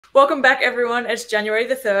Welcome back, everyone. It's January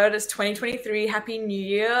the 3rd. It's 2023. Happy New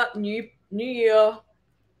Year. New Year.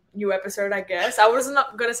 New episode, I guess. I was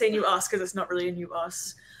not going to say new us because it's not really a new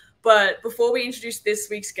us. But before we introduce this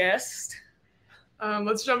week's guest,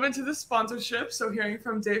 let's jump into the sponsorship. So hearing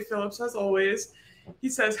from Dave Phillips, as always, he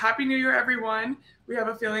says, Happy New Year, everyone. We have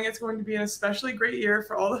a feeling it's going to be an especially great year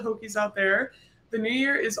for all the Hokies out there. The new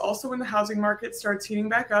year is also when the housing market starts heating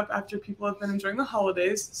back up after people have been enjoying the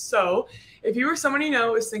holidays. So if you or someone you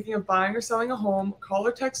know is thinking of buying or selling a home, call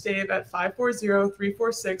or text Dave at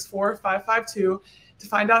 540-346-4552 to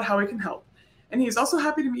find out how we can help. And he's also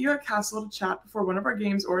happy to meet you at Cassell to chat before one of our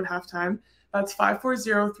games or at halftime. That's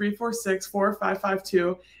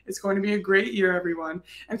 540-346-4552. It's going to be a great year, everyone.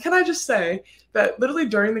 And can I just say that literally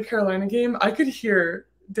during the Carolina game, I could hear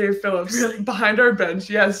Dave Phillips behind our bench,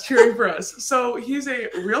 yes, cheering for us. So he's a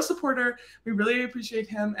real supporter. We really appreciate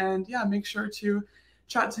him. And yeah, make sure to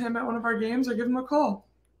chat to him at one of our games or give him a call.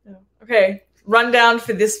 Yeah. Okay, rundown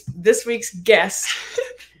for this week's guest.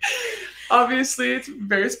 Obviously, it's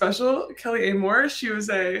very special. Kelly Amoore, she is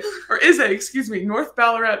a North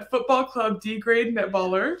Ballarat Football Club D-grade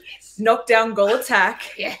netballer. Yes. Knockdown goal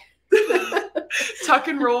attack. Yeah. Tuck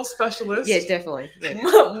and roll specialist. Yeah, definitely.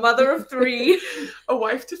 Yeah. Mother of 3. A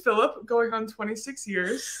wife to Philip, going on 26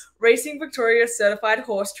 years. Racing Victoria certified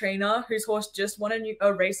horse trainer whose horse just won a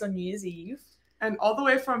race on New Year's Eve. And all the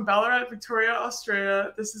way from Ballarat, Victoria,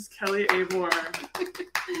 Australia, this is Kelly Amoore.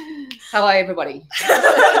 Hello, everybody.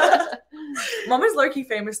 Momma's low-key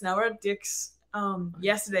famous now. We're at Dick's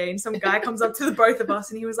yesterday, and some guy comes up to the both of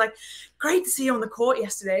us, and he was like, "Great to see you on the court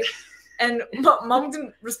yesterday." And Mom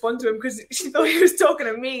didn't respond to him because she thought he was talking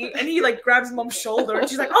to me, and he like grabs Mom's shoulder, and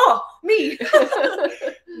she's like, "Oh, me."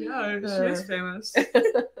 Yeah, she is famous.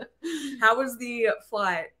 How was the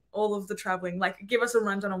flight? All of the traveling? Like, give us a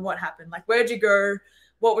rundown on what happened. Like, where'd you go?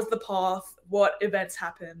 What was the path? What events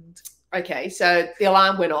happened? Okay, so the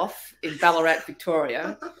alarm went off in Ballarat,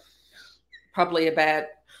 Victoria, probably about,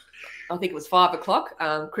 I think it was 5 o'clock,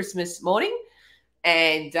 Christmas morning.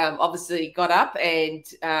 And obviously got up and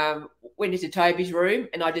went into Toby's room,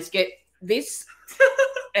 and I just get this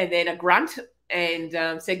and then a grunt and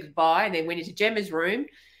said goodbye, and then went into Gemma's room,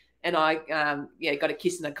 and I got a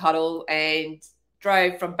kiss and a cuddle and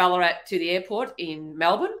drove from Ballarat to the airport in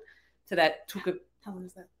Melbourne. So that took a... How long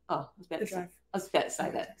was that? Oh, I was about to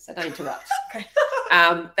say that, so don't interrupt. Okay.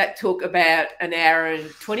 That took about an hour and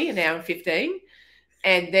 20, an hour and 15.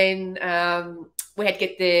 And then we had to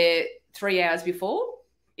get there 3 hours before.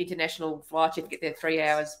 International flight, you have to get there 3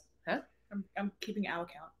 hours. Huh? I'm keeping our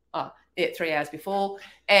count. Oh, yeah, 3 hours before.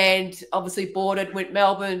 And obviously boarded, went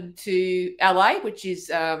Melbourne to LA, which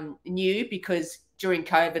is new because during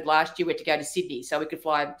COVID last year we had to go to Sydney. So we could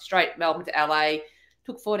fly straight Melbourne to LA.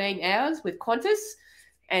 Took 14 hours with Qantas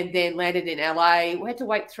and then landed in LA. We had to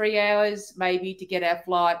wait 3 hours maybe to get our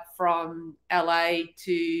flight from LA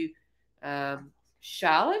to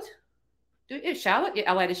Charlotte.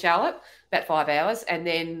 LA to Charlotte, about 5 hours, and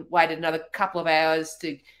then waited another couple of hours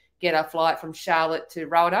to get our flight from Charlotte to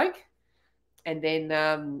Roanoke. And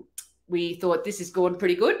then we thought this is going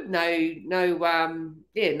pretty good. No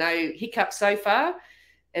hiccups so far.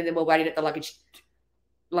 And then we're waiting at the luggage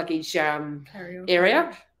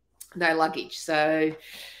area. No luggage. So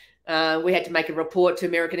we had to make a report to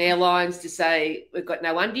American Airlines to say we've got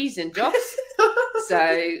no undies and jocks.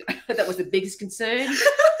 So that was the biggest concern.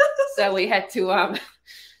 So we had to,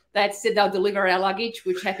 they had said they'll deliver our luggage,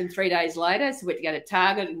 which happened 3 days later. So we had to go to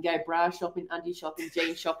Target and go bra shopping, undie shopping,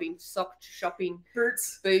 jean shopping, sock shopping,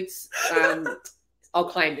 boots. I'll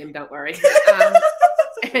claim them, don't worry.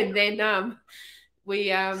 And then we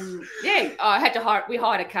hired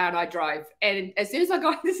a car and I drove. And as soon as I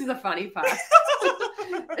got, this is the funny part.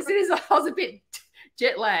 As soon as I was a bit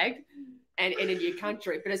jet lagged and in a new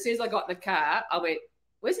country, but as soon as I got in the car, I went,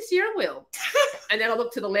 "Where's the steering wheel?" And then I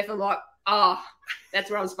looked to the left and I'm like, "Oh, that's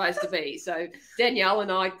where I'm supposed to be." So Danielle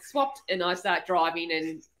and I swapped and I started driving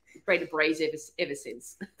and been a breeze ever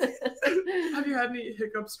since. Have you had any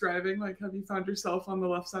hiccups driving? Like, have you found yourself on the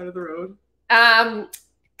left side of the road?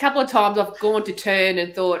 Couple of times I've gone to turn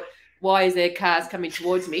and thought, why is there cars coming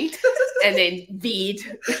towards me? And then veered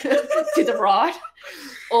to the right.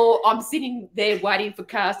 Or I'm sitting there waiting for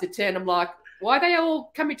cars to turn. I'm like, why are they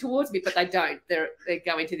all coming towards me? But they don't. They're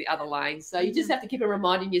going to the other lane. So you just have to keep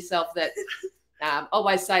reminding yourself that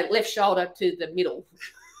always say left shoulder to the middle.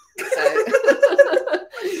 So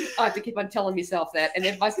I have to keep on telling myself that. And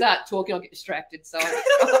if I start talking, I'll get distracted. So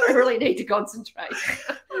I really need to concentrate.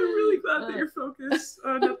 I'm really glad that you're focused.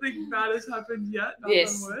 Nothing bad has happened yet.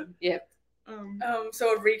 Yes. Yep.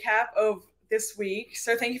 So a recap of this week.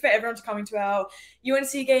 So thank you for everyone for coming to our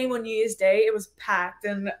UNC game on New Year's Day. It was packed,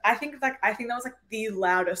 and I think that was like the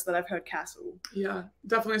loudest that I've heard Cassell. Yeah,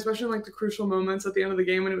 definitely, especially in like the crucial moments at the end of the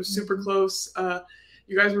game when it was super close.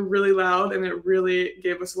 You guys were really loud, and it really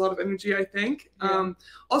gave us a lot of energy, I think. Yeah.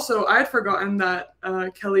 Also, I had forgotten that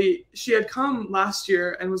Kelly, she had come last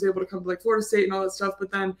year and was able to come to like Florida State and all that stuff,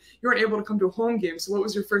 but then you weren't able to come to a home game. So what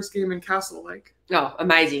was your first game in Cassell like? Oh,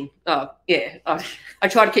 amazing. Oh, yeah. I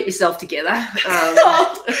try to keep myself together.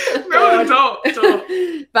 No,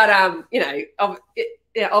 don't. But, you know,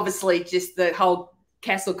 obviously just the whole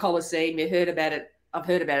Cassell Coliseum, I've heard about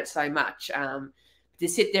it so much. To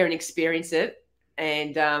sit there and experience it,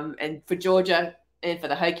 and for Georgia and for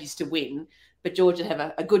the Hokies to win, but Georgia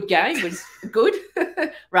have a good game was good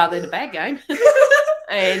rather than a bad game.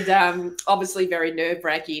 And obviously very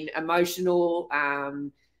nerve-wracking, emotional,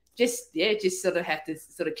 just sort of have to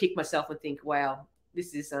sort of kick myself and think, wow,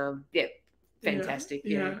 this is fantastic.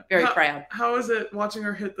 Yeah. Very proud. How was it watching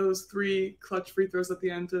her hit those 3 clutch free throws at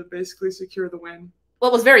the end to basically secure the win?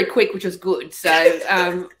 Well, it was very quick, which was good.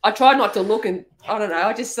 So I tried not to look, and I don't know,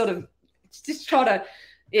 I just sort of just try to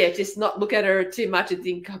just not look at her too much and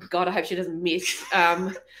think, oh God, I hope she doesn't miss.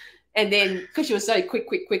 And then because she was so quick,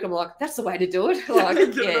 I'm like, that's the way to do it. Like,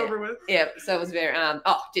 Get it over with. Yeah. So it was very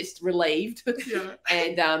just relieved. Yeah.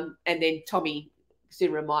 And then Tommy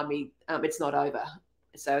soon remind me it's not over.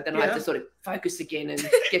 So then I have to sort of focus again and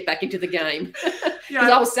get back into the game. Because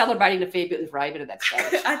I was celebrating a fair bit with Raven at that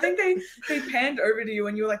stage. I think they panned over to you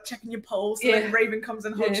and you were like checking your pulse, and then Raven comes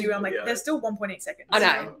and hugs you. I'm like, there's still 1.8 seconds. I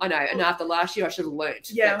know. And after last year, I should have learned.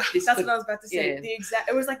 Yeah, that's what I was about to say. Yeah.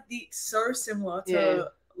 It was like so similar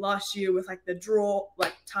to last year with like the draw,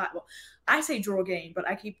 like tie. Well, I say draw game, but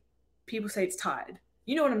people say it's tied.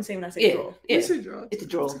 You know what I'm saying when I say draw? Yeah, you say draw. It's a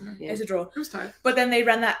draw. Yeah. It's a draw. It was tied. But then they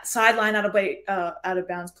ran that sideline out of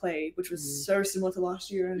bounds play, which was so similar to last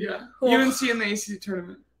year. And, UNC in the ACC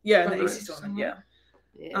tournament. Yeah, in the ACC tournament.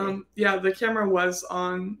 Yeah. The camera was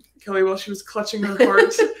on Kelly while she was clutching her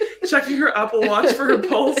heart, checking her Apple Watch for her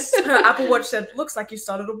pulse. Her Apple Watch said, "Looks like you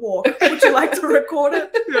started a walk. Would you like to record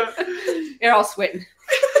it?" They're all sweating.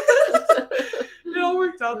 It all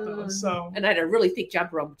worked out though. So. And I had a really thick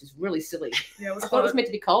jumper on, which is really silly. Yeah, I thought it was meant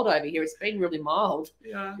to be cold over here. It's been really mild.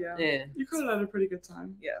 Yeah. You could have had a pretty good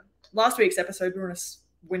time. Yeah. Last week's episode, we were in a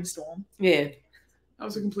windstorm. Yeah. That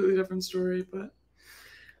was a completely different story, but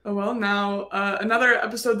oh well. Now, another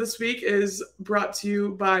episode this week is brought to you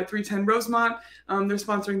by 310 Rosemont. They're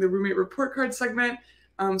sponsoring the Roommate Report Card segment.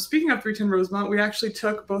 Speaking of 310 Rosemont, we actually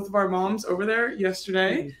took both of our moms over there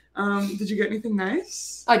yesterday. Did you get anything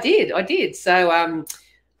nice? I did. So,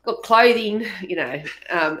 got clothing,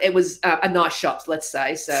 it was a nice shop, let's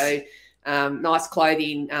say. So, nice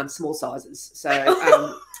clothing, small sizes.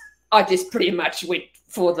 So, I just pretty much went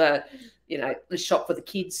for the shop for the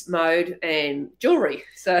kids mode and jewelry.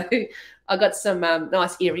 So I got some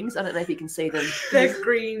nice earrings. I don't know if you can see them. They're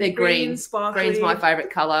green. They're green. Sparkly. Green's my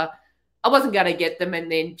favorite color. I wasn't going to get them.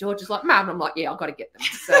 And then George was like, Mum, I'm like, yeah, I've got to get them.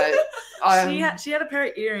 So she had a pair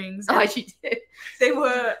of earrings. Oh, she did.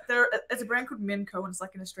 It's a brand called Mimco, and it's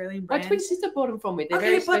like an Australian brand. My twin sister bought them from me. They're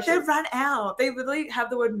very special. But they're run out. They literally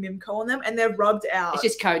have the word Mimco on them, and they're rubbed out. It's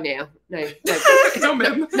just Co now. No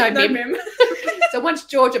Mim. No Mim. So once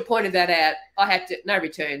Georgia pointed that out, I had to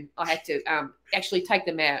return. I had to actually take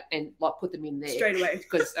them out and like put them in there straight away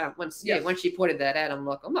because once she pointed that out, I'm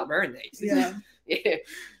like, I'm not wearing these. Yeah. Yeah.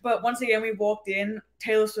 But once again, we walked in.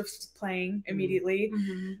 Taylor Swift's playing immediately.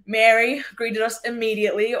 Mm-hmm. Mary greeted us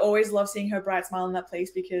immediately. Always love seeing her bright smile in that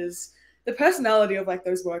place because the personality of like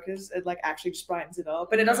those workers, it like actually just brightens it up.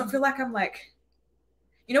 But it doesn't feel like I'm like,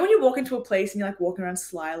 when you walk into a place and you're like walking around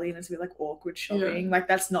slyly and it's a bit like awkward shopping, like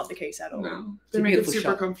that's not the case at all. No, they make it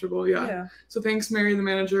super comfortable. Yeah. So thanks, Mary, the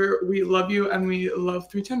manager. We love you and we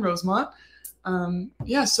love 310 Rosemont.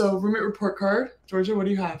 So roommate report card. Georgia, what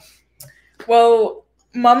do you have? Well,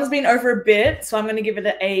 Mum's been over a bit, so I'm going to give it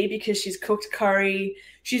an A because she's cooked curry.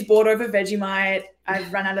 She's brought over Vegemite.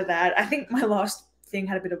 I've run out of that. I think my last thing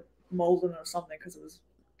had a bit of mold in it or something because it was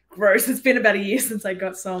gross. It's been about a year since I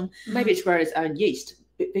got some. Maybe it's grown its own yeast.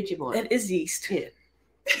 Vegemite. It is yeast. Yeah.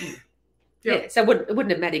 Yeah. So it wouldn't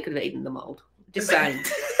have mattered. You could have eaten the mold. Just saying.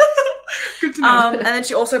 Good to know. And then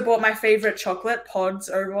she also bought my favorite chocolate pods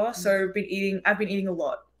over. So I've been eating a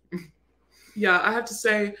lot. Yeah, I have to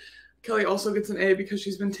say, Kelly also gets an A because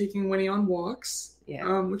she's been taking Winnie on walks,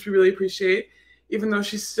 which we really appreciate, even though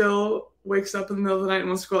she still wakes up in the middle of the night and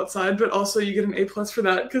wants to go outside, but also you get an A+ for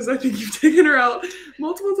that because I think you've taken her out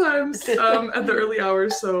multiple times at the early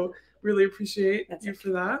hours, so really appreciate you for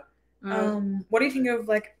that. What do you think of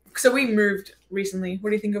so we moved recently. What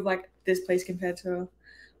do you think of this place compared to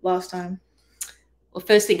last time? Well,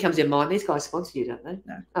 first thing comes in mind. These guys sponsor you, don't they?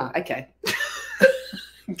 No. Oh, okay.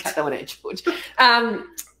 Cut that one out, George.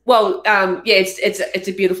 Yeah, it's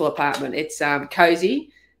a beautiful apartment. It's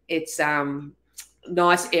cozy. It's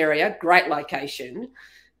nice area, great location,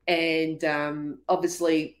 and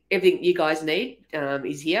obviously everything you guys need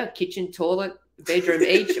is here: kitchen, toilet, bedroom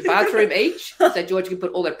each, bathroom each. So George can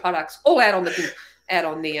put all their products all out on the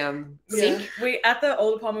sink. We at the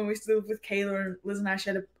old apartment we used to live with Kayla and Liz and I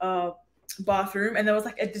shared a bathroom, and there was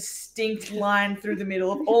like a distinct line through the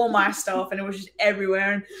middle of all my stuff, and it was just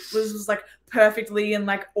everywhere, and Liz was like perfectly and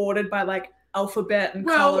like ordered by like alphabet and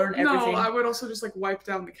color and everything. No, I would also just like wipe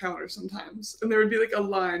down the counter sometimes, and there would be like a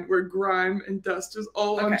line where grime and dust was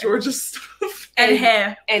all on George's stuff and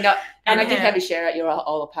hair. And I did have a shower at your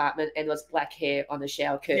old apartment, and there was black hair on the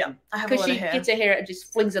shower curtain. Yeah, I have because a lot she of hair. gets her hair and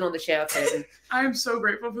just flings it on the shower curtain. I am so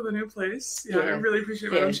grateful for the new place. Yeah, I really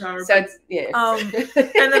appreciate my own shower. So it's,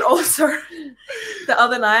 and then also the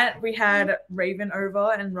other night we had Raven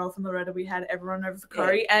over, and Rolf and Loretta, we had everyone over for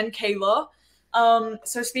curry, and Kayla.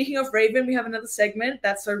 So speaking of Raven, we have another segment,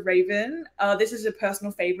 That's So Raven. This is a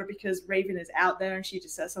personal favorite because Raven is out there and she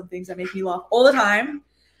just says some things that make me laugh all the time.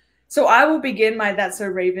 So I will begin my That's So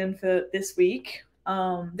Raven for this week.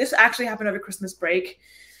 This actually happened over Christmas break.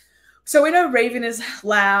 So we know Raven is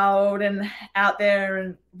loud and out there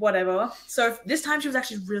and whatever. So this time she was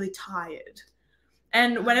actually really tired.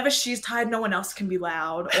 And whenever she's tired, no one else can be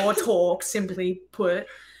loud or talk, simply put.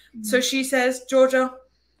 So she says, Georgia,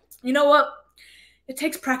 you know what? It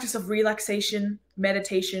takes practice of relaxation,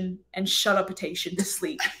 meditation, and shut-upitation to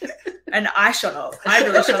sleep. And I shut up. I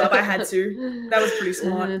really shut up. I had to. That was pretty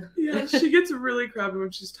smart. Yeah, she gets really crabby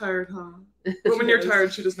when she's tired, huh? But when you're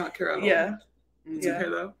tired, she does not care at all. Yeah. It's okay,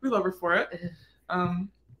 though. We love her for it.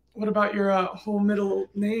 What about your whole middle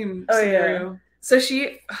name scenario? Yeah. So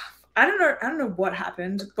I don't know what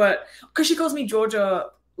happened, but because she calls me Georgia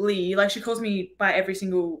Lee, like she calls me by every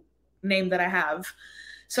single name that I have.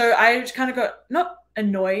 So I just kind of got, not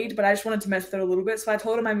annoyed, but I just wanted to mess with her a little bit. So I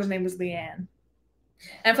told her my middle name was Leanne.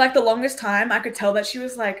 And for like the longest time, I could tell that she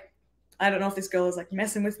was like, I don't know if this girl is like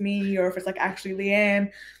messing with me or if it's like actually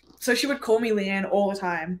Leanne. So she would call me Leanne all the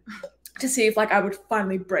time to see if like I would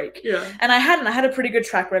finally break. Yeah. And I hadn't. I had a pretty good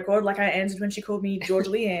track record. Like I answered when she called me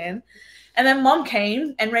Georgia Leanne. And then Mom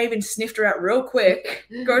came and Raven sniffed her out real quick.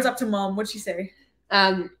 Goes up to Mom. What'd she say?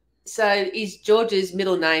 So is George's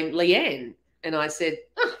middle name Leanne? And I said,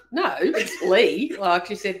 oh, no, it's Lee. Like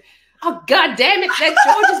she said, oh, God damn it, that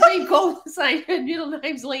George has been called saying her middle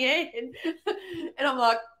name's Leanne. And I'm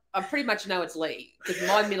like, I pretty much know it's Lee because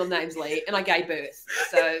my middle name's Lee and I gave birth.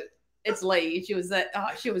 So it's Lee. She was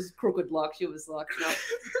she was crooked like. She was like, no.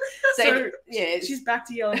 So yeah. She's back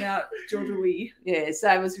to yelling out Georgia Lee. Yeah,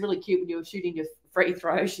 so it was really cute when you were shooting your free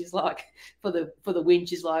throw. She's like, for the win,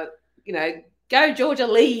 she's like, you know, go Georgia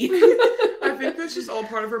Lee. I think that's just all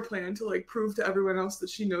part of her plan to like prove to everyone else that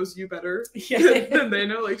she knows you better than they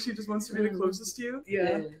know. Like she just wants to be the closest to you.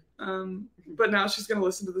 Yeah. But now she's gonna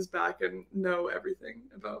listen to this back and know everything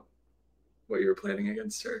about what you were planning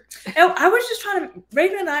against her. I was just trying to.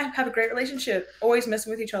 Raven and I have a great relationship. Always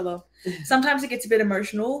messing with each other. Sometimes it gets a bit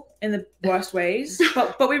emotional in the worst ways,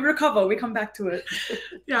 but we recover. We come back to it.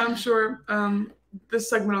 Yeah, I'm sure. This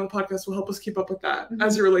segment on the podcast will help us keep up with that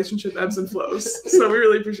as your relationship ebbs and flows. So we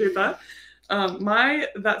really appreciate that. My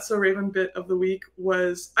That's So Raven bit of the week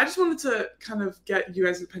was, I just wanted to kind of get you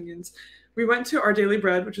guys' opinions. We went to Our Daily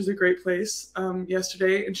Bread, which is a great place,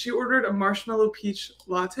 yesterday, and she ordered a marshmallow peach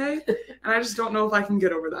latte, and I just don't know if I can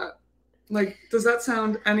get over that. Like, does that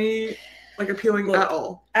sound any, like, appealing at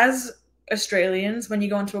all? As Australians, when you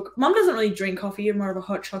go into Mom doesn't really drink coffee. I'm more of a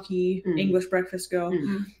hot chocky English breakfast girl.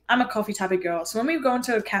 I'm a coffee type of girl. So when we go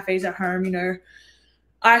into cafes at home, you know,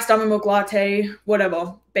 iced almond milk latte,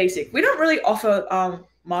 whatever, basic. We don't really offer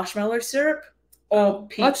marshmallow syrup or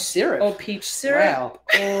peach syrup. Or peach syrup. Wow.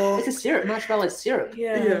 Or it's a syrup, marshmallow syrup.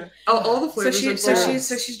 Yeah. All the flavors.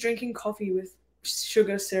 So she's drinking coffee with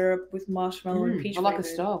sugar syrup with marshmallow and peach. I like the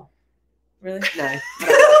style. Really? No.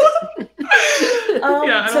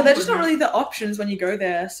 So they're just not really the options when you go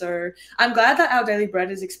there. So I'm glad that Our Daily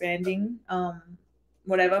Bread is expanding,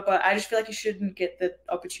 whatever, but I just feel like you shouldn't get the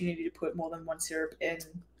opportunity to put more than one syrup in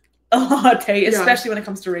a latte, especially when it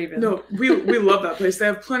comes to Raven. No, we love that place. They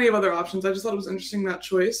have plenty of other options. I just thought it was interesting, that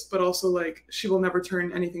choice, but also like she will never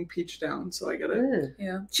turn anything peach down, so I get it.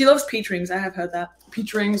 Yeah. She loves peach rings. I have heard that.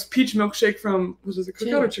 Peach rings, peach milkshake from, was it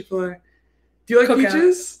Cookout or Chick-fil-A? Do you like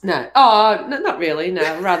peaches? No. Oh, no, not really.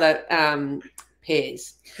 No, rather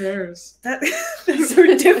pears. Pears. That's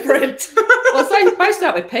so different. Well, they both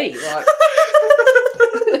start with P, like,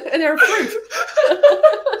 and they're a fruit.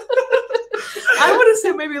 I would have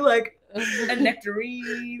said maybe like a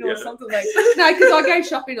nectarine or something like. No, because I go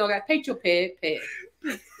shopping. I go peach or pear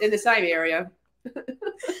in the same area.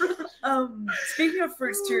 Speaking of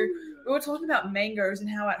fruits too, we were talking about mangoes and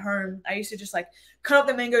how at home I used to just like cut up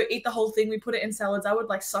the mango, eat the whole thing. We put it in salads. I would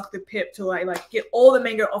like suck the pip till I like get all the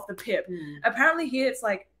mango off the pip. Apparently here it's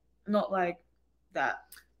like not like that.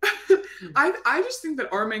 I just think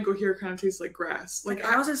that our mango here kind of tastes like grass. Like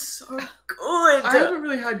ours is so good. I haven't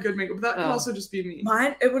really had good mango, but that could also just be me.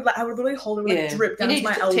 Mine, it would like I would literally hold it with like drip down to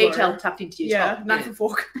my elbow. Tea towel tucked into your top. Knife and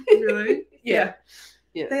fork. Really? Yeah.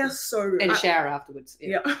 They are so good. And shower afterwards.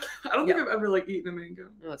 Yeah. I don't think I've ever like eaten a mango.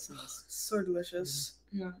 Oh, it's nice. So delicious.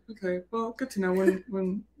 Yeah. Okay. Well, good to know.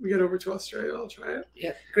 When we get over to Australia, I'll try it.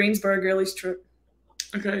 Yeah. Greensboro girlies trip.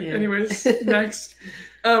 Okay. Yeah. Anyways, next.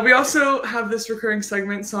 We also have this recurring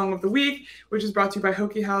segment, Song of the Week, which is brought to you by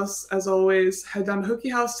Hokie House. As always, head down to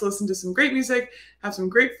Hokie House to listen to some great music, have some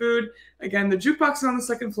great food. Again, the jukebox is on the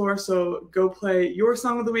second floor, so go play your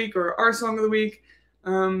Song of the Week or our Song of the Week.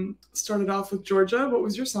 Started off with Georgia. What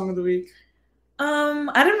was your Song of the Week?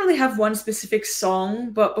 I didn't really have one specific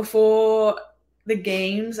song, but before the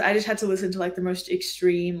games, I just had to listen to like the most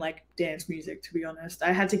extreme like dance music, to be honest.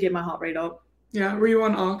 I had to get my heart rate up. Yeah, were you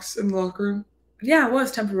on aux in the locker room? Yeah, I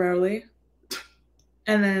was temporarily.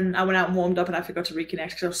 And then I went out and warmed up and I forgot to reconnect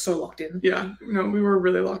because I was so locked in. Yeah, no, we were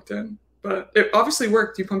really locked in. But it obviously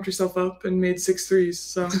worked. You pumped yourself up and made 6 threes,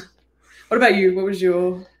 so. What about you? What was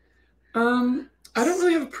your... I don't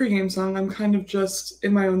really have a pregame song. I'm kind of just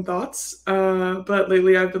in my own thoughts. But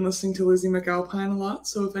lately I've been listening to Lizzie McAlpine a lot.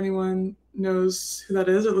 So if anyone knows who that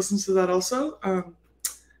is or listens to that also,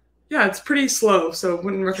 yeah, it's pretty slow. So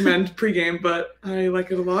wouldn't recommend pregame, but I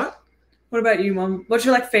like it a lot. What about you, Mom? What's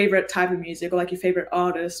your like favorite type of music or like your favorite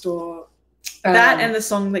artist or that and the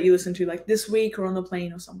song that you listen to like this week or on the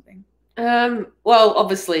plane or something? Well,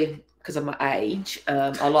 obviously, because of my age,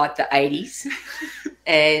 I like the 80s.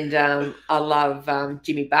 And I love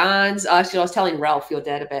Jimmy Barnes. Actually, I was telling Ralph, your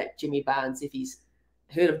dad, about Jimmy Barnes, if he's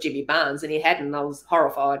heard of Jimmy Barnes, and he hadn't, and I was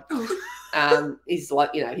horrified. He's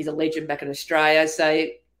like, he's a legend back in Australia. So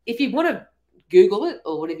if you want to Google it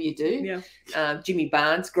or whatever you do, Jimmy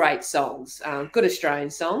Barnes, great songs, good Australian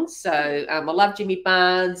songs. So I love Jimmy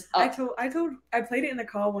Barnes. I played it in the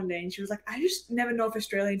car one day and she was like, I just never know if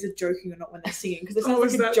Australians are joking or not when they're singing because it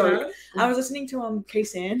sounds like a joke. I was listening to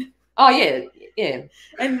Cassell. Oh yeah.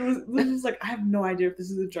 And Liz was like, I have no idea if this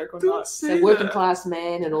is a joke or not. So working class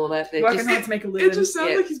man and all that. Working hard to make a living. It just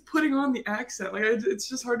sounds like he's putting on the accent. Like it's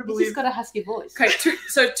just hard to believe. He's got a husky voice. Okay,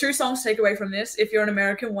 two songs to take away from this. If you're an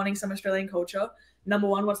American wanting some Australian culture, number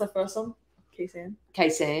one, what's that first song? Cassell.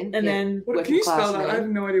 And then can you spell that? I have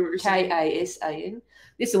no idea what you're saying. Kassan.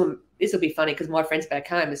 This will be funny because my friends back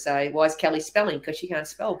home will say, "Why is Kelly spelling?" Because she can't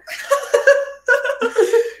spell.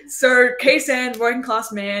 So, Cassell, working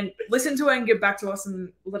class man, listen to it and get back to us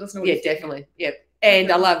and let us know. Yeah, definitely. Yeah,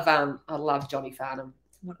 and I love Johnny Farnham.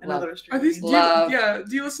 Another Australian.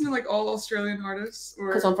 Do you listen to like all Australian artists?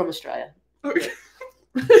 Because I'm from Australia. Okay.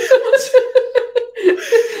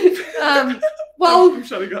 Well, I'm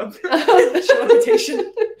shutting up. Well,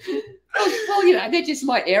 they're just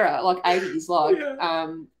my era, like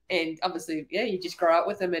 80s, and obviously, you just grow up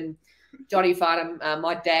with them. And Johnny Farnham,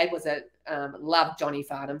 my dad loved Johnny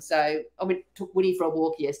Farnham, so I took Woody for a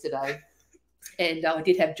walk yesterday, and I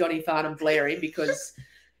did have Johnny Farnham blaring because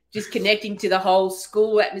just connecting to the whole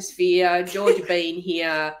school atmosphere, Georgia being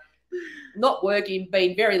here, not working,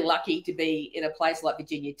 being very lucky to be in a place like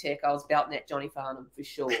Virginia Tech. I was belting at Johnny Farnham for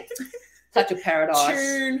sure. Such a paradise.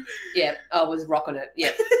 Tune. Yeah, I was rocking it.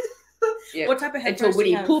 Yeah. Yeah. What type of headphones until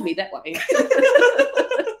Woody pulled me that way.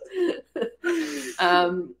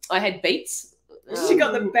 I had Beats. She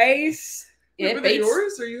got the bass. Yeah, Were Beats. they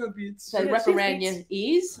yours or you have Beats? So wrap around your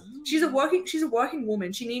ears. She's a working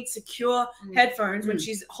woman. She needs secure headphones when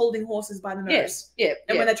she's holding horses by the nose. Yeah.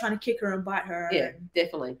 And when they're trying to kick her and bite her. Yeah,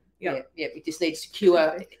 definitely. Yeah. We just need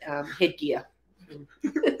secure headgear.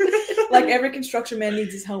 Like every construction man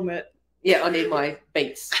needs his helmet. Yeah, I need my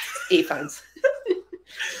Beats earphones.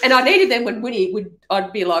 And I needed them when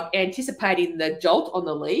I'd be like anticipating the jolt on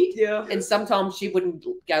the lead. Yeah. And sometimes she wouldn't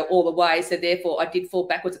go all the way. So therefore I did fall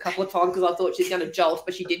backwards a couple of times because I thought she was going to jolt,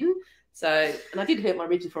 but she didn't. So, and I did hurt my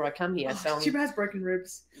ribs before I come here. So she has broken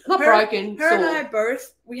ribs. Not broken. Her and I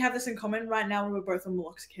both, we have this in common. Right now we're both on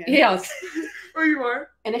meloxicam. Yeah. Oh, you are?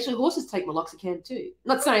 And actually horses take meloxicam too.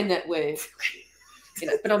 Not saying that we're,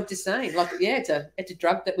 but I'm just saying, it's a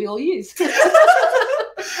drug that we all use.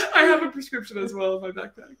 I have a prescription as well in my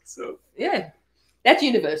backpack, so yeah, that's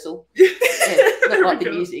universal. Not like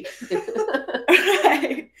the music.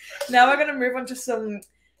 Right. Now we're gonna move on to some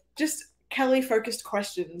just Kelly-focused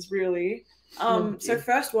questions. Really, So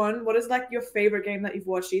first one, what is like your favorite game that you've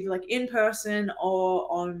watched, either like in person or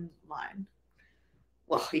online?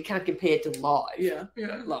 Well, you can't compare it to live. Yeah.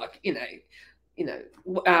 Like,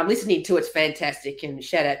 listening to it's fantastic. And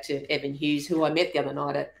shout out to Evan Hughes, who I met the other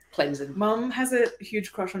night at Clemson. Mum has a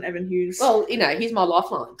huge crush on Evan Hughes. Well, he's my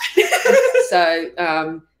lifeline. So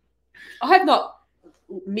I have not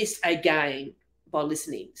missed a game by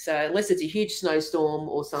listening. So unless it's a huge snowstorm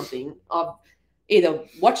or something, I've either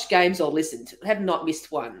watched games or listened. I have not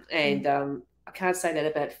missed one. And I can't say that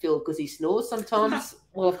about Phil because he snores sometimes.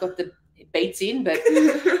 Well, I've got the beats in, but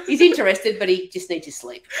he's interested, but he just needs to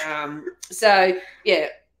sleep. So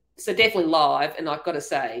definitely live. And I've got to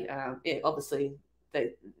say, obviously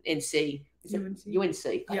the NC.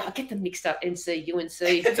 UNC. Yeah. I get them mixed up. NC, UNC.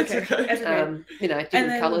 It's okay. It's okay.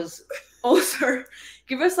 Different colours. Also,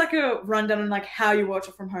 give us like a rundown on like how you watch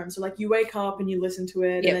it from home. So like you wake up and you listen to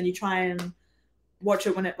it, and then you try and watch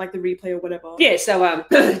it when it like the replay or whatever. Yeah. So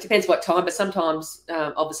it depends what time, but sometimes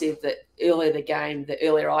obviously the earlier the game, the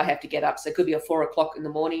earlier I have to get up. So it could be 4 o'clock in the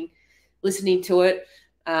morning listening to it.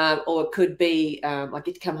 Or it could be I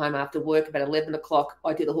get to come home after work about 11 o'clock.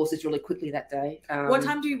 I do the horses really quickly that day. What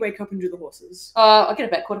time do you wake up and do the horses? I get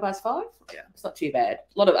about 5:15. Yeah. It's not too bad.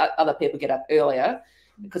 A lot of other people get up earlier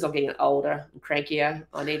because I'm getting older and crankier.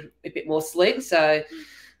 I need a bit more sleep. So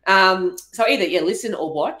either listen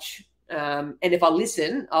or watch. And if I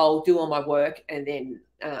listen, I'll do all my work, and then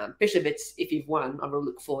especially if you've won, I really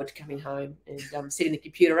look forward to coming home and setting the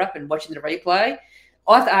computer up and watching the replay.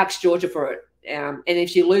 I have to ask Georgia for it. And if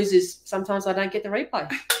she loses, sometimes I don't get the replay.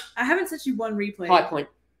 I haven't sent you one replay. High Point.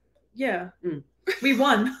 Yeah. We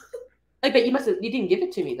won. Oh, but you didn't give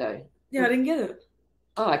it to me though. Yeah, I didn't get it.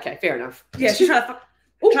 Oh, okay, fair enough. Yeah, she's trying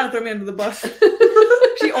to throw me under the bus.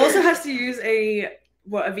 She also has to use a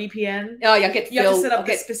VPN. Oh, yeah, You have to set up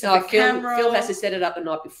a specific camera. Phil has to set it up the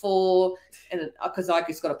night before, and because I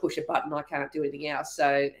just got to push a button, I can't do anything else.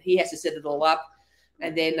 So he has to set it all up.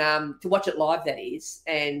 And then to watch it live, that is.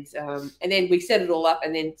 And then we set it all up,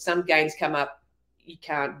 and then some games come up, you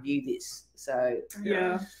can't view this. So,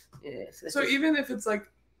 yeah. So even if it's like,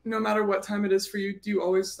 no matter what time it is for you, do you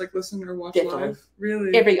always like listen or watch Definitely. Live?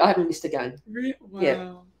 Really? I haven't missed a game.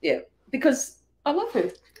 Wow. Yeah. Because I love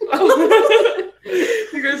her.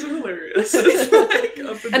 You guys are hilarious.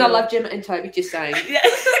 And I love Gemma and Toby, just saying. Yeah.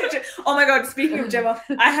 Oh my God, speaking of Gemma,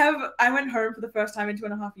 I went home for the first time in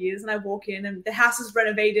 2.5 years, and I walk in and the house is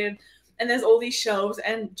renovated and there's all these shelves,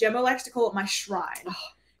 and Gemma likes to call it my shrine.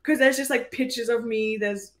 Because there's just like pictures of me,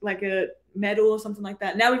 there's like a medal or something like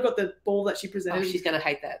that. Now we've got the ball that she presented. Oh, she's going to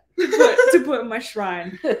hate that. to put in my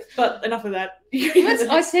shrine. But enough of that.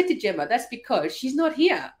 I said to Gemma, that's because she's not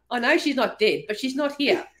here. I know she's not dead, but she's not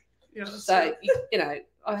here. Yeah, so,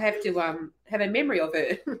 I have to have a memory of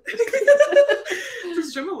her.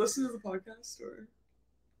 Does Gemma listen to the podcast? Or?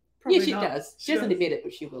 Probably yeah, she not. does. She doesn't admit it,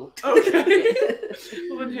 but she will. Okay.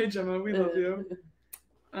 Well then, hey Gemma, we love you.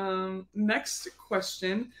 Next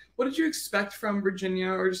question. What did you expect from Virginia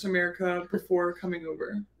or just America before coming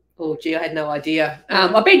over? Oh, gee, I had no idea.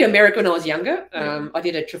 I've been to America when I was younger. I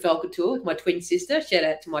did a Trafalgar tour with my twin sister. Shout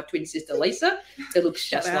out to my twin sister, Lisa, who looks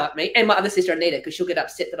just like me. And my other sister, Anita, because she'll get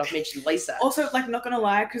upset that I've mentioned Lisa. Also, like, not going to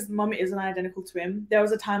lie, because Mum is an identical twin. There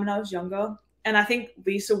was a time when I was younger, and I think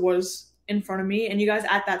Lisa was in front of me, and you guys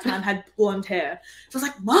at that time had blonde hair. So I was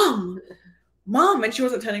like, Mom, and she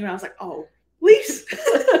wasn't turning around. I was like, oh, Lisa.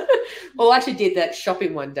 Well, I actually did that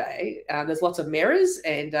shopping one day. There's lots of mirrors,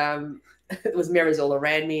 and there was mirrors all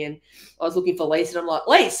around me, and I was looking for Lisa, and I'm like,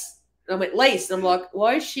 Lisa. And I went, Lisa. And I'm like,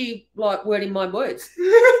 why is she like wording my words?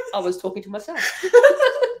 I was talking to myself.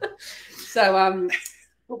 So,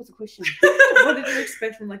 what was the question? What did you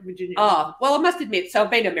expect from like Virginia? Oh, well, I must admit, so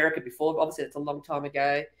I've been to America before, but obviously it's a long time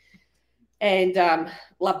ago. And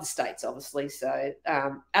love the States, obviously. So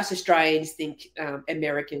us Australians think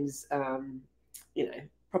Americans,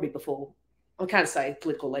 probably before, I can't say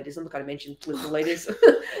political leaders. I'm not going to mention political leaders.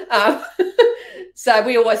 So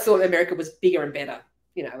we always thought America was bigger and better.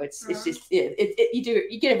 It's just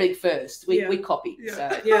you get everything first. We copy.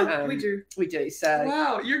 Yeah. So we do. We do. So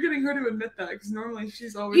wow, you're getting her to admit that because normally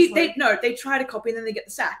she's always they try to copy and then they get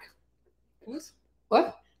the sack. What?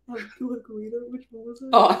 Which one was it?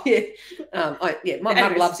 Oh yeah. My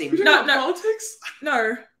mum loves him. No politics.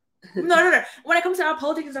 No. When it comes to our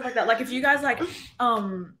politics and stuff like that, like if you guys like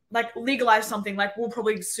legalize something, like we'll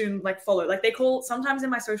probably soon like follow. Like sometimes in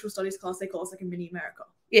my social studies class they call us like a mini America.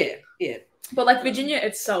 Yeah. But like Virginia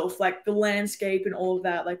itself, like the landscape and all of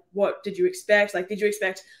that, like what did you expect? Like did you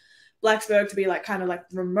expect Blacksburg to be like kind of like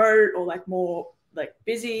remote or like more like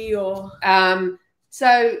busy or?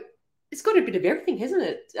 So it's got a bit of everything, hasn't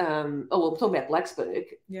it? Well, we're talking about Blacksburg.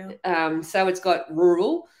 Yeah. So it's got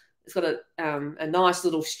rural. It's got a nice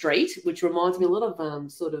little street, which reminds me a lot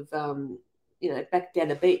of sort of back down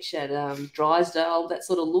the beach at Drysdale, that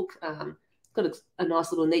sort of look. It's got a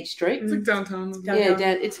nice little neat street. It's like downtown. Yeah,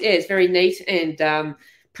 it's very neat and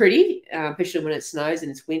pretty, especially when it snows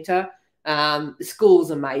and it's winter. The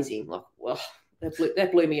school's amazing. Like, well,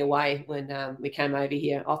 that blew me away when we came over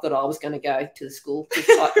here. I thought I was going to go to the school.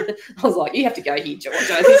 I was like, you have to go here,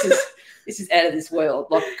 Georgia. This is out of this world.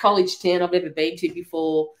 Like college town I've never been to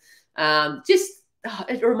before.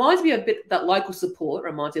 It reminds me a bit that local support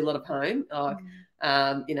reminds me a lot of home. Like,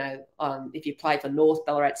 if you play for North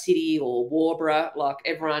Ballarat City or Warborough, like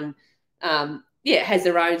everyone, has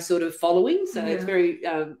their own sort of following. So it's very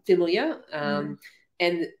familiar.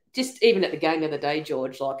 And just even at the game the other day,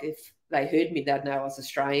 George, like if they heard me, they'd know I was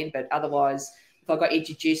Australian. But otherwise, if I got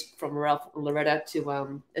introduced from Ralph and Loretta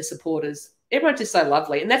to the supporters, everyone's just so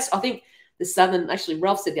lovely. And that's, I think, the Southern, actually,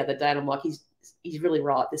 Ralph said the other day, and I'm like, he's really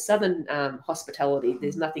right. The Southern hospitality,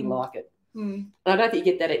 there's nothing like it. And I don't think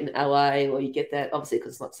you get that in LA, or you get that, obviously,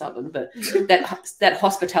 because it's not Southern, but that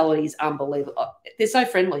hospitality is unbelievable. They're so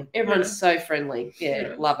friendly. Everyone's so friendly.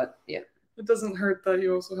 Yeah, love it. Yeah. It doesn't hurt that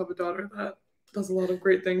you also have a daughter that does a lot of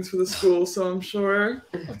great things for the school, so I'm sure.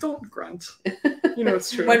 Don't grunt. You know it's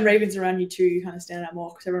true. When Raven's around you too, you kind of stand out more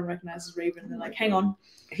because everyone recognizes Raven and they're like, hang on.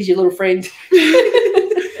 He's your little friend.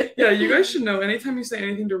 Yeah, you guys should know. Anytime you say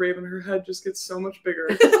anything to Raven, her head just gets so much bigger.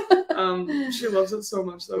 She loves it so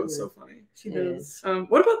much. That was so funny. She does.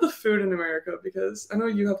 What about the food in America? Because I know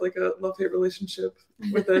you have like a love-hate relationship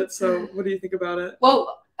with it. So what do you think about it?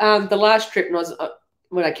 Well, the last trip was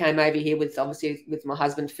when I came over here with my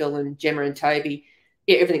husband Phil and Gemma and Toby.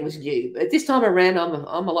 Yeah, everything was new. But this time around,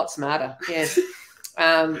 I'm a lot smarter. Yeah.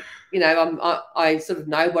 I sort of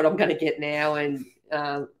know what I'm going to get now and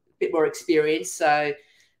a bit more experience. So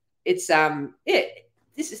it's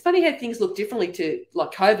this is funny how things look differently to,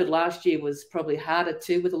 like, COVID last year was probably harder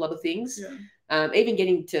too with a lot of things. Even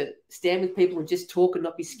getting to stand with people and just talk and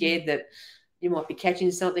not be scared that you might be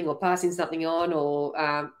catching something or passing something on, or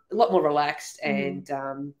a lot more relaxed. And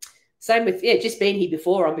same with just being here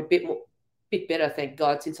before. I'm a bit better, thank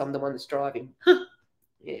God, since I'm the one that's driving.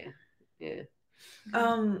 Yeah.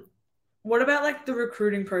 What about like the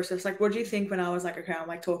recruiting process? Like, what do you think when I was like, okay, I'm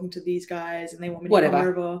like talking to these guys and they want me to come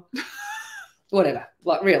over? Whatever.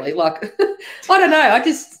 Like, really, like, I don't know.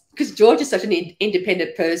 Because George is such an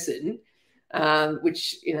independent person,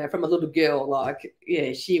 which, from a little girl, like,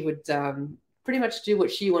 she would pretty much do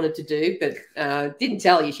what she wanted to do, but didn't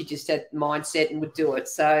tell you. She just had mindset and would do it.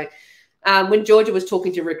 So when Georgia was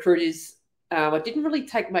talking to recruiters, I didn't really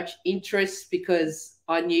take much interest because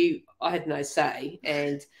I knew I had no say,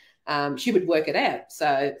 and she would work it out.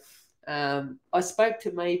 So I spoke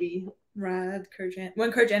to maybe when Coach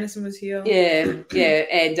Anderson was here. And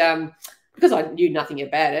because I knew nothing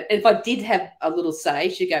about it, and if I did have a little say,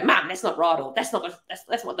 she'd go, "Mum, that's not right," or "That's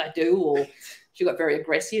what they do," or she got very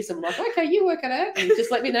aggressive. So I'm like, "Okay, you work it out, and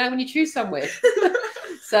just let me know when you choose somewhere."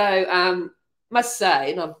 So must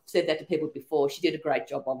say, and I've said that to people before, she did a great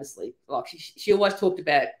job. Obviously, like she always talked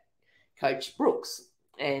about Coach Brooks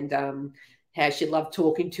and how she loved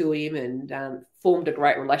talking to him, and formed a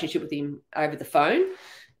great relationship with him over the phone.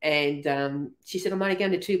 And she said, I'm only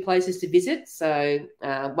going to 2 places to visit. So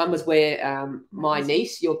one was where my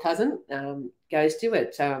niece, your cousin, goes to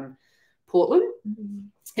at Portland.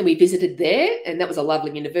 And we visited there, and that was a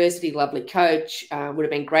lovely university, lovely coach. Would have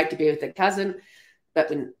been great to be with her cousin. But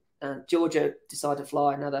when Georgia decided to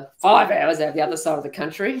fly another 5 hours out the other side of the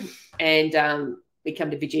country, and we come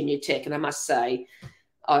to Virginia Tech. And I must say,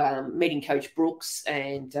 meeting Coach Brooks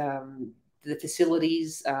and the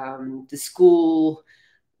facilities, the school,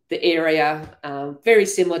 the area, very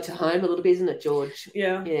similar to home a little bit, isn't it, George?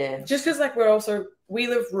 Yeah. Just because like we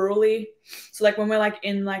live rurally, so like when we're like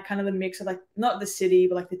in like kind of the mix of like not the city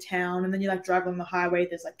but like the town, and then you like drive along the highway,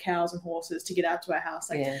 there's like cows and horses to get out to our house.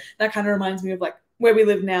 Like that kind of reminds me of like where we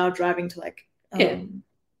live now, driving to like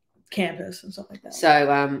campus and stuff like that. So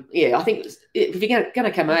I think if you're going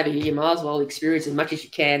to come over here, you might as well experience as much as you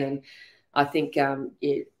can. And I think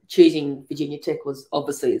choosing Virginia Tech was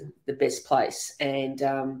obviously the best place. And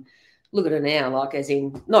look at her now, like as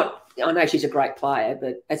in I know she's a great player,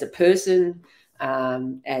 but as a person,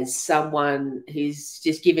 as someone who's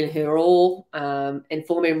just given her all and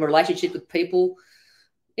forming a relationship with people,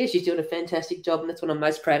 she's doing a fantastic job. And that's what I'm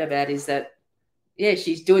most proud about, is that,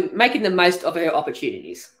 she's making the most of her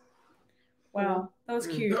opportunities. Wow, that was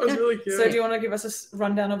cute. That was really cute. So do you want to give us a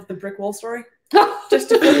rundown of the brick wall story? Just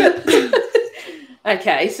to flip it.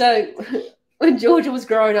 Okay, so when Georgia was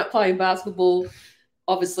growing up playing basketball,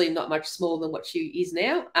 obviously not much smaller than what she is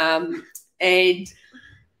now. And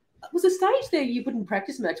was a stage there you wouldn't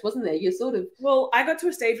practice much, wasn't there? You're sort of... Well, I got to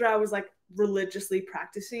a stage where I was like religiously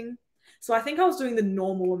practicing. So I think I was doing the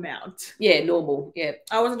normal amount. Yeah, normal. Yeah.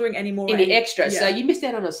 I wasn't doing any more. Any extra. Yeah. So you missed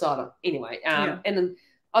out on a cider. Anyway. And then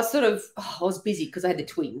I was busy because I had the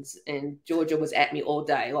twins and Georgia was at me all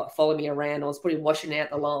day, like following me around. I was putting washing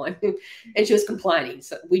out the line and she was complaining,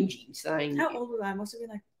 whinging, saying... How old was I? I must have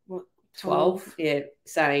been like, what, 12? Yeah,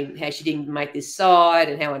 saying how she didn't make this side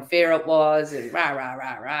and how unfair it was and rah, rah,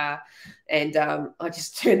 rah, rah. And I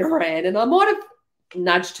just turned around and I might have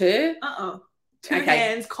nudged her. Two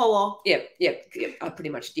hands, collar. Yep, I pretty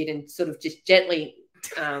much did, and sort of just gently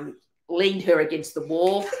leaned her against the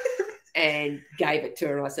wall and gave it to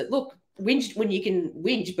her. And I said, look, whinge when you can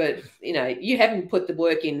whinge, but, you know, you haven't put the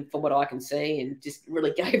work in from what I can see, and just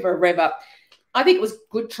really gave her a rev up. I think it was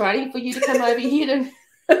good training for you to come over here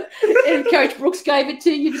and Coach Brooks gave it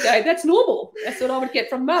to you to go, that's normal. That's what I would get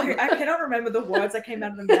from Mum. I cannot remember the words that came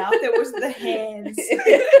out of the mouth. There was the hands.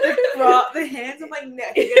 the hands on my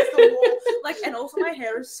neck against the wall. Like, and also my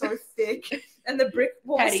hair is so thick and the brick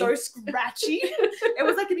wall was so scratchy. It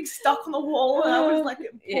was like getting stuck on the wall and I was like...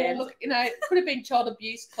 Yeah, look, you know, it could have been child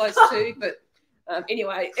abuse close too, but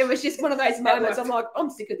anyway, it was just one of those moments. I'm like, I'm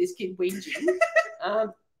sick of this kid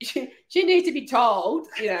whinging. She needs to be told,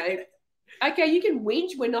 you know, okay, you can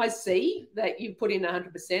whinge when I see that you put in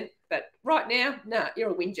 100%, but right now, nah, you're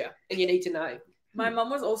a whinger and you need to know. My mum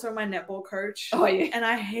was also my netball coach. Oh, yeah. And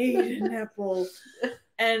I hated netball.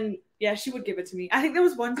 And, yeah, she would give it to me. I think there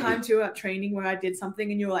was one time, too, at training where I did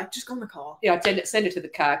something and you were like, just go in the car. Yeah, I'd send it to the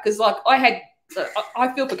car because, like, I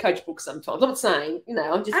feel for Coach Brooks sometimes. I'm not saying, you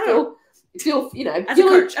know, I just feel, you know,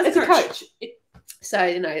 as a coach. So,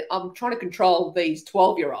 you know, I'm trying to control these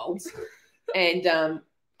 12-year-olds and,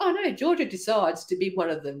 oh, no, Georgia decides to be one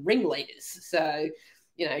of the ringleaders. So,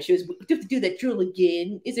 you know, she was, do you have to do that drill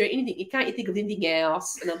again? Is there anything, can't you think of anything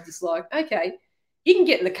else? And I'm just like, okay, you can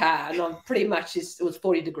get in the car. And I'm pretty much just, it was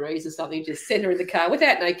 40 degrees or something, just send her in the car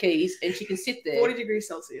without no keys and she can sit there. 40 degrees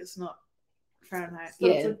Celsius, not Fahrenheit. So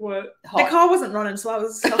yeah. Like what? The car wasn't running, so I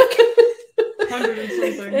was 100 and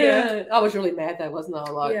something. Yeah. I was really mad though, wasn't I?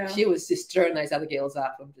 Like, she was just stirring those other girls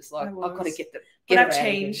up. I'm just like, I've got to get them. But I've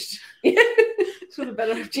changed. For the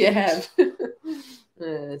better. You have.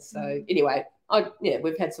 So anyway,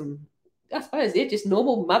 we've had some, I suppose, just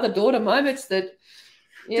normal mother-daughter moments that,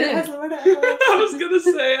 I was gonna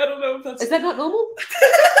say, I don't know if that's... Is that not normal?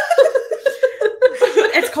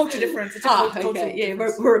 It's culture difference. It's a culture okay. Yeah,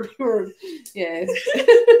 difference. we're yeah.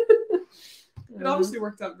 It obviously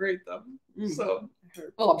worked out great though. So,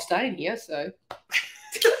 well, I'm staying here, so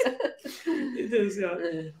it is,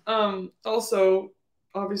 yeah. Also,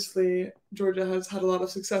 obviously, Georgia has had a lot of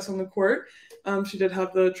success on the court. She did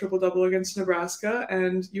have the triple-double against Nebraska,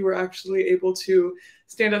 and you were actually able to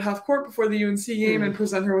stand at half court before the UNC game and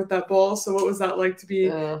present her with that ball. So what was that like to be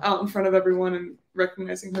out in front of everyone and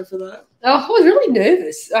recognizing her for that? Oh, I was really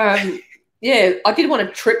nervous. I didn't want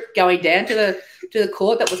to trip going down to the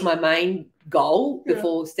court. That was my main goal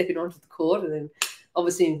before stepping onto the court. And then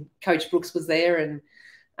obviously Coach Brooks was there,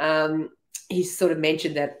 and he sort of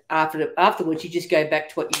mentioned that afterwards you just go back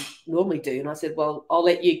to what you normally do. And I said, well, I'll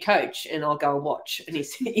let you coach and I'll go and watch. And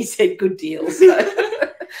he said, good deal. So,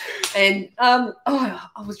 and I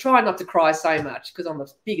was trying not to cry so much because I'm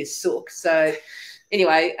the biggest sook. So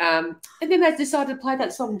anyway, and then they decided to play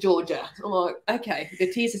that song, Georgia. I'm like, okay,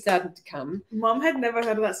 the tears are starting to come. Mum had never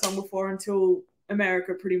heard of that song before until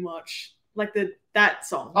America, pretty much. Like that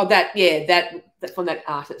song. Oh, that from that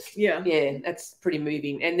artist. Yeah. Yeah, that's pretty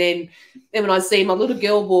moving. And then when I see my little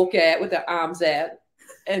girl walk out with her arms out,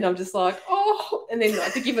 and I'm just like, oh, and then I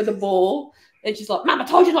have to give her the ball, and she's like, Mum, I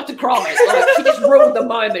told you not to cry. Like, she just ruined the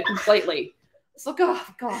moment completely. It's like, oh,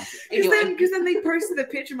 God. Anyway. Because then they posted the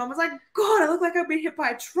picture, Mum was like, God, I look like I've been hit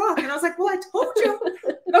by a truck. And I was like, well, I told you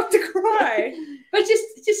not to cry. But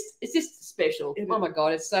it's just special. Oh, my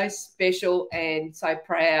God, it's so special and so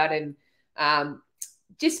proud. And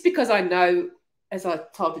just because I know, as I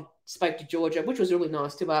spoke to Georgia, which was really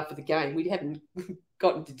nice too after the game, we haven't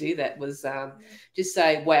gotten to do that, was just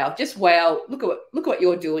say, wow, look at what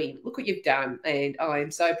you're doing, look what you've done, and I am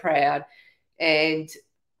so proud. And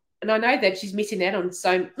I know that she's missing out on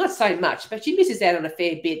not so much, but she misses out on a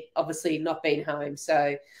fair bit, obviously not being home.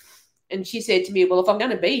 So, and she said to me, well, if I'm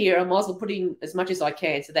going to be here, I might as well put in as much as I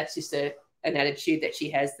can. So that's just an attitude that she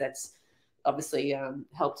has that's obviously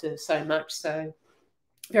helped her so much. So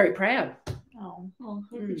very proud. Oh, how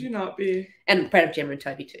could you not be? And proud of Gemma and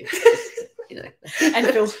Toby too. You know,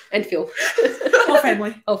 and Phil.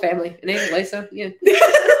 Whole family. And even Lisa. Yeah.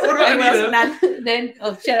 What about Anita? And then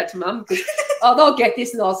I'll shout out to Mum because they'll get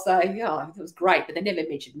this and I'll say, oh, it was great, but they never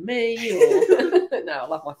mentioned me. Or no, I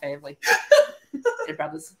love my family and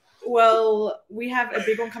brothers. Well, we have a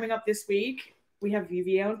big one coming up this week. We have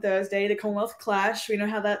UVA on Thursday, the Commonwealth Clash. We know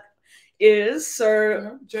how that is.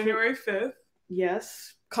 So January 5th.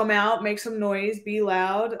 Yes. Come out, make some noise, be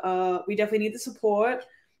loud. We definitely need the support.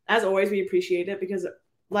 As always, we appreciate it because,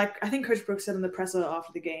 like I think Coach Brooks said in the presser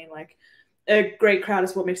after the game, like a great crowd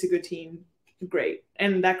is what makes a good team great.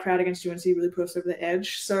 And that crowd against UNC really put us over the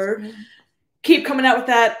edge. So keep coming out with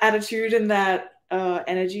that attitude and that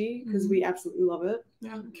energy because we absolutely love it.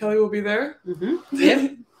 Yeah, Kelly will be there. Yeah.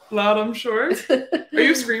 Loud, I'm sure. Are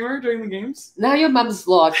you a screamer during the games? No, your mum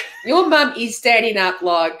is standing up,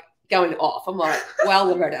 like going off. I'm like, well,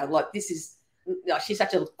 Loretta, like this is, she's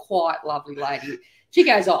such a quiet, lovely lady. She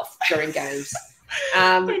goes off during games.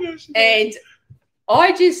 And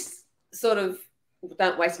I just sort of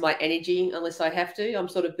don't waste my energy unless I have to. I'm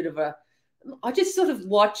sort of a bit of I just sort of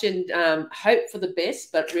watch and hope for the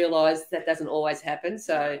best, but realise that doesn't always happen.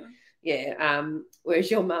 So, yeah.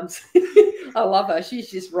 Where's your mum's? I love her.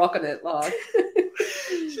 She's just rocking it, like.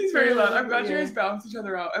 She's very loud. I'm glad you guys balance each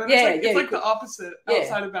other out. And then it's like the opposite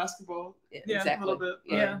outside of basketball. Yeah, exactly. A little bit.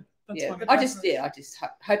 Yeah. That's funny. I just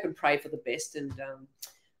hope and pray for the best, and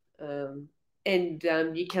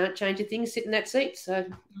you can't change a thing sitting in that seat. So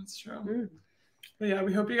that's true. But yeah,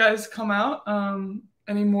 we hope you guys come out.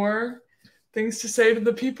 Any more things to say to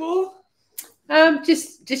the people?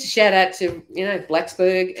 Just a shout out to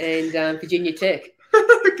Blacksburg and Virginia Tech.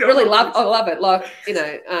 I love it. Like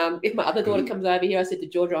if my other daughter comes over here, I said to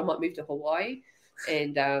Georgia I might move to Hawaii,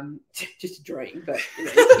 and just a dream, but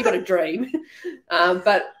you got a dream.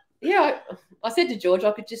 But yeah, I said to George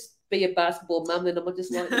I could just be a basketball mum, and I'm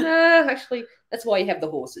just like, nah, actually that's why you have the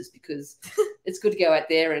horses, because it's good to go out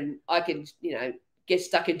there and I can get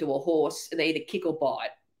stuck into a horse and they either kick or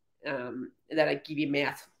bite, and they don't give you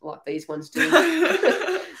mouth like these ones do.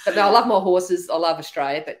 But no, I love my horses. I love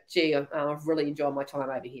Australia, but gee, I've really enjoyed my time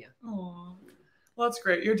over here. Oh, well, that's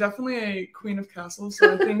great. You're definitely a queen of Cassell,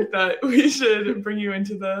 so I think that we should bring you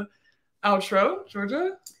into the outro,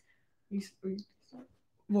 Georgia.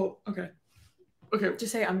 Well, okay.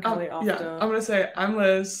 Just say I'm Kelly after. Yeah, I'm gonna say I'm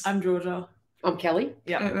Liz. I'm Georgia. I'm Kelly.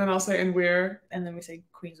 Yeah. And then I'll say and we're. And then we say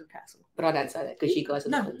Queens of Cassell. But I don't say that because you guys are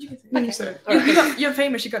no. You say it. You're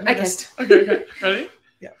famous. You got noticed. Okay. Ready?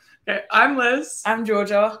 Yeah. Okay. I'm Liz. I'm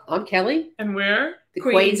Georgia. I'm Kelly. And we're the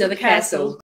Queens of the Cassell.